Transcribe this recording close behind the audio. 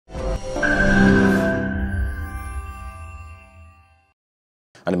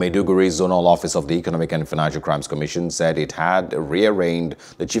And the Maiduguri Zonal Office of the Economic and Financial Crimes Commission said it had re-arraigned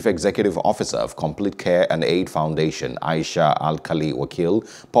the Chief Executive Officer of Complete Care and Aid Foundation, Aisha Alkali Wakil,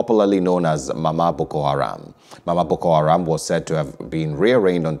 popularly known as Mama Boko Haram. Mama Boko Haram was said to have been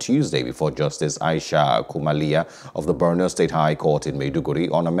re-arraigned on Tuesday before Justice Aisha Kumalia of the Borno State High Court in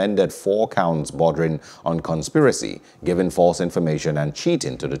Maiduguri on amended 4 counts bordering on conspiracy, giving false information and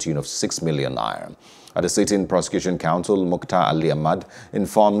cheating to the tune of 6 million naira. At the sitting prosecution counsel, Mukhtar Ali Ahmad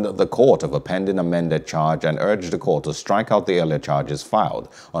informed the court of a pending amended charge and urged the court to strike out the earlier charges filed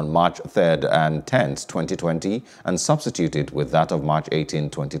on March 3rd and 10th, 2020 and substitute it with that of March 18,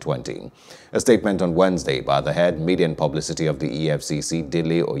 2020. A statement on Wednesday by the head media and publicity of the EFCC,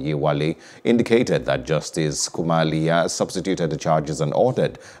 Dele Oyewale, indicated that Justice Kumalia substituted the charges and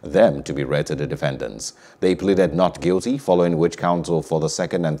ordered them to be read to the defendants. They pleaded not guilty, following which counsel for the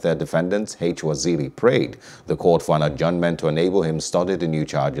second and third defendants, H. Waziri, prayed the court for an adjournment to enable him study the new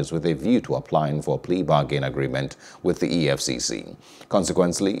charges with a view to applying for a plea bargain agreement with the EFCC.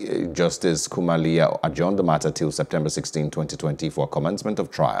 Consequently, Justice Kumalia adjourned the matter till September 16, 2020 for commencement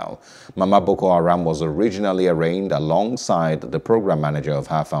of trial. Mama Boko Haram was originally arraigned alongside the program manager of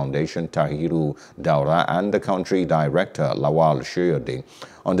her foundation, Tahiru Daura, and the country director, Lawal Shoyode,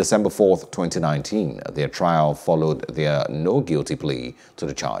 on December 4, 2019. Their trial followed their no guilty plea to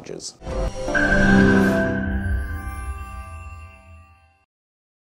the charges.